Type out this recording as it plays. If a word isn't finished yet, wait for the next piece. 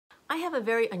I have a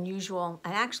very unusual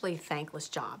and actually thankless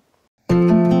job.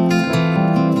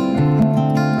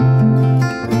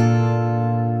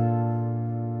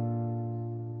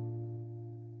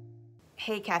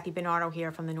 Hey, Kathy Benardo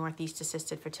here from the Northeast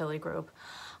Assisted Fertility Group.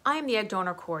 I am the egg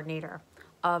donor coordinator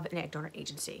of an egg donor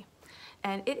agency,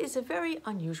 and it is a very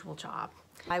unusual job.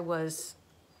 I was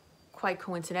quite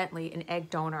coincidentally an egg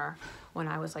donor when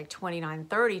I was like 29,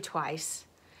 30 twice.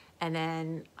 And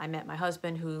then I met my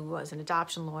husband, who was an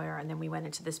adoption lawyer, and then we went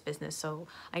into this business. So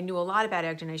I knew a lot about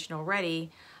egg donation already,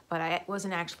 but I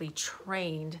wasn't actually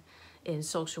trained in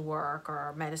social work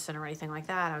or medicine or anything like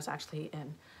that. I was actually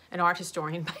an art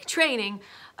historian by training.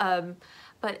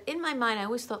 But in my mind, I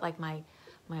always thought like my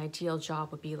ideal job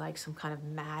would be like some kind of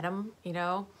madam, you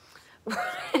know?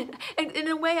 And in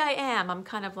a way I am. I'm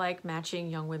kind of like matching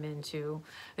young women to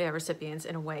their recipients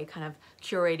in a way, kind of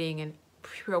curating and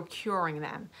procuring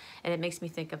them. And it makes me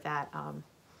think of that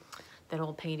that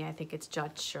old painting, I think it's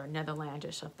Dutch or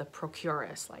Netherlandish, of the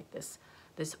procuress, like this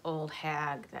old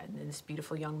hag and this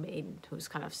beautiful young maiden who's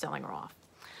kind of selling her off.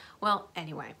 Well,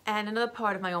 anyway, and another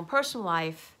part of my own personal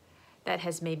life that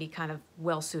has made me kind of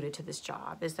well suited to this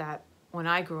job is that when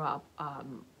I grew up,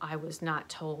 I was not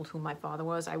told who my father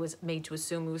was. I was made to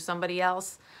assume he was somebody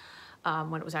else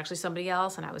when it was actually somebody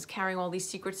else, and I was carrying all these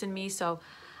secrets in me. So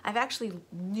I've actually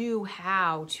knew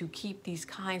how to keep these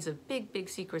kinds of big, big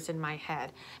secrets in my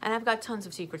head. And I've got tons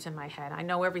of secrets in my head. I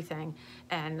know everything,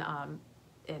 and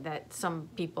that some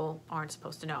people aren't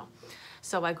supposed to know.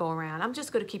 So I go around. I'm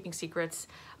just good at keeping secrets.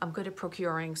 I'm good at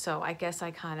procuring. So I guess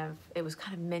it was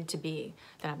kind of meant to be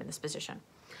that I'm in this position.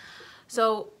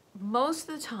 So most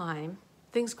of the time,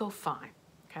 things go fine,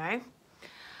 okay?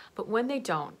 But when they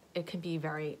don't, it can be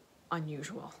very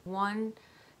unusual. One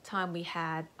time we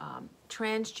had a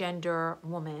transgender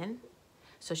woman,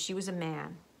 so she was a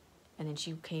man, and then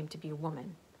she came to be a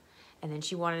woman, and then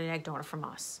she wanted an egg donor from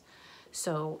us.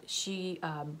 So she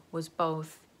was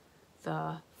both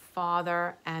the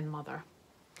father and mother,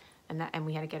 and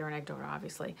we had to get her an egg donor,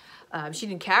 obviously. She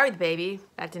didn't carry the baby.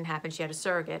 That didn't happen. She had a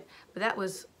surrogate, but that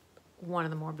was one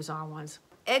of the more bizarre ones.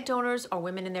 Egg donors are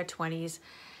women in their 20s,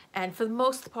 and for the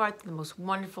most part, the most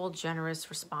wonderful, generous,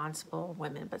 responsible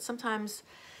women. But sometimes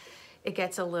it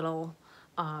gets a little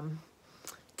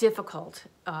difficult.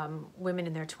 Women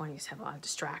in their 20s have a lot of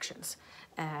distractions.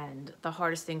 And the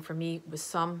hardest thing for me with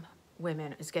some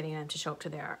women is getting them to show up to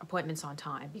their appointments on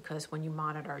time, because when you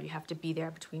monitor, you have to be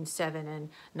there between 7 and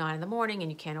 9 in the morning,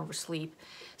 and you can't oversleep.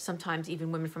 Sometimes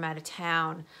even women from out of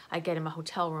town, I get them a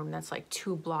hotel room that's like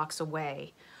 2 blocks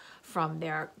away from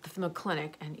the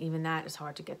clinic, and even that is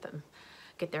hard to get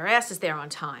their asses there on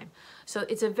time. So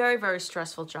it's a very, very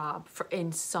stressful job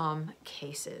in some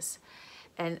cases.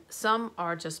 And some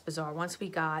are just bizarre. Once we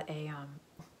got an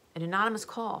anonymous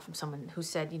call from someone who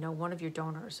said, you know, one of your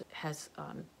donors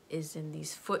is in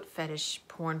these foot fetish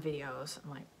porn videos.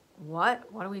 I'm like,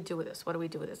 what? What do we do with this? What do we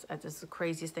do with this? This is the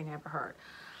craziest thing I ever heard.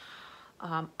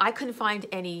 I couldn't find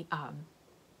any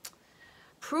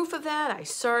proof of that. I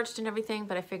searched and everything,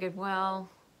 but I figured, well,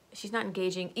 she's not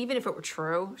engaging, even if it were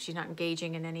true, she's not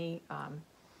engaging in any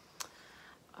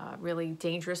really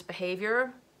dangerous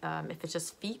behavior. If it's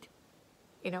just feet,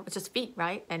 you know, it's just feet,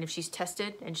 right? And if she's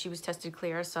tested, and she was tested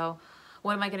clear, so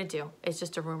what am I gonna do? It's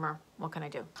just a rumor. What can I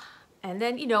do? And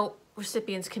then, you know,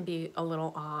 recipients can be a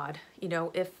little odd. You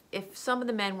know, if some of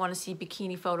the men want to see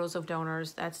bikini photos of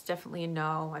donors, that's definitely a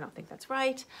no. I don't think that's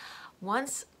right.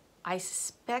 Once I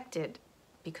suspected,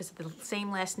 because of the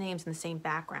same last names and the same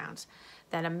backgrounds,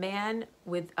 that a man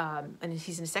with, and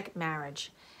he's in a second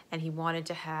marriage, and he wanted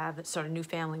to start a new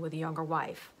family with a younger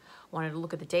wife, wanted to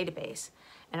look at the database,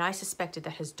 and I suspected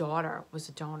that his daughter was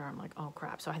a donor. I'm like, oh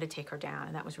crap, so I had to take her down,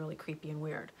 and that was really creepy and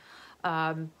weird.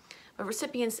 But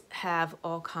recipients have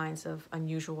all kinds of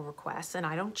unusual requests, and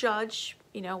I don't judge,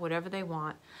 you know, whatever they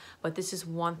want, but this is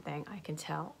one thing I can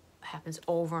tell happens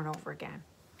over and over again.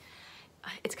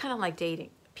 It's kind of like dating.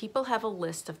 People have a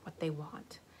list of what they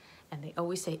want, and they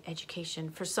always say education.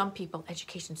 For some people,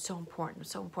 education is so important.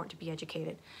 It's so important to be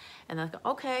educated. And they'll go,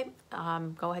 okay,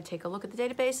 go ahead, take a look at the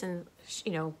database and,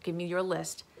 you know, give me your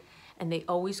list. And they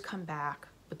always come back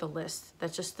with the list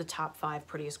that's just the top 5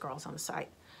 prettiest girls on the site.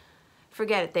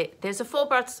 Forget it. There's a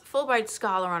Fulbright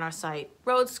scholar on our site,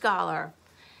 Rhodes Scholar,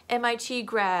 MIT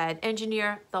grad,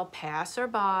 engineer. They'll pass or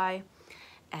by,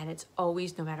 and it's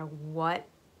always, no matter what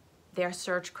their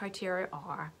search criteria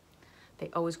are, they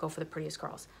always go for the prettiest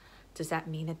girls. Does that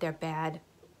mean that they're bad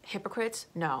hypocrites?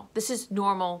 No. This is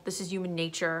normal. This is human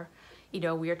nature. You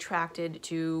know, we're attracted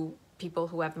to people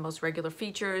who have the most regular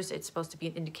features. It's supposed to be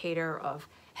an indicator of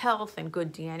health and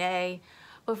good DNA.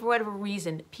 But for whatever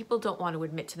reason, people don't want to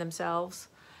admit to themselves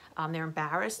They're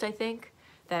embarrassed, I think,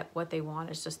 that what they want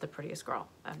is just the prettiest girl.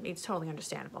 I mean, it's totally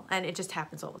understandable. And it just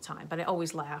happens all the time. But I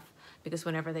always laugh because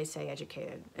whenever they say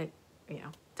educated, it,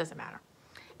 doesn't matter.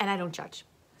 And I don't judge.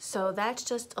 So that's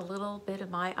just a little bit of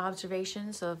my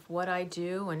observations of what I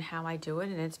do and how I do it.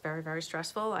 And it's very, very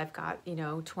stressful. I've got,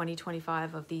 20,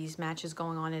 25 of these matches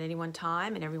going on at any one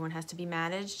time, and everyone has to be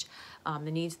managed,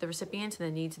 the needs of the recipients and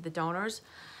the needs of the donors.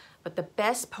 But the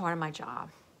best part of my job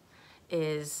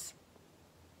is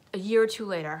a year or two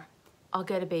later, I'll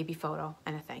get a baby photo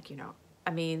and a thank you note.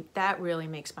 I mean, that really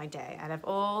makes my day. Out of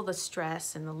all the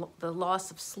stress and the loss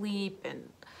of sleep and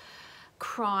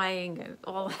crying and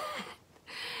all that,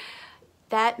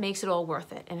 that makes it all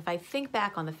worth it. And if I think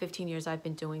back on the 15 years I've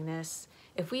been doing this,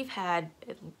 if we've had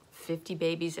 50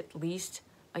 babies at least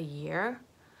a year,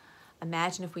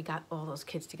 imagine if we got all those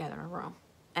kids together in a room.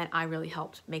 And I really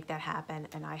helped make that happen,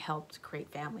 and I helped create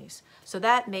families. So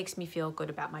that makes me feel good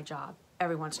about my job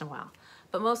every once in a while.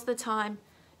 But most of the time,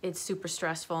 it's super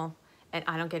stressful, and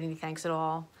I don't get any thanks at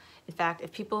all. In fact,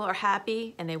 if people are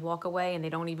happy and they walk away and they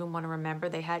don't even want to remember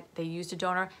they used a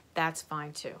donor, that's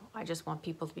fine too. I just want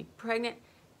people to be pregnant,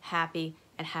 happy,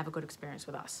 and have a good experience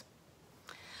with us.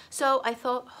 So I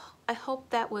hope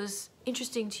that was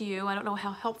interesting to you. I don't know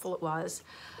how helpful it was,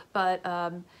 but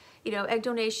egg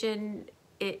donation,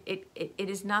 it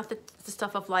is not the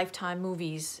stuff of Lifetime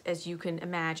movies as you can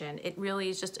imagine. It really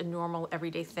is just a normal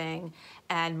everyday thing,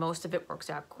 and most of it works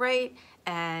out great,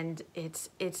 and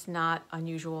it's not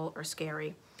unusual or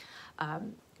scary,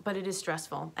 but it is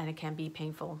stressful and it can be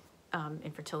painful.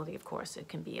 Infertility, of course, it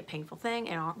can be a painful thing,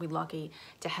 and aren't we lucky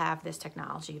to have this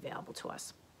technology available to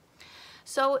us?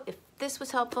 So if this was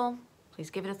helpful,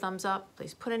 please give it a thumbs up.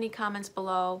 Please put any comments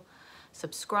below.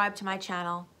 Subscribe to my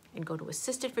channel and go to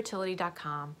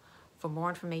assistedfertility.com for more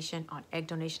information on egg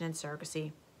donation and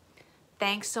surrogacy.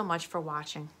 Thanks so much for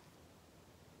watching.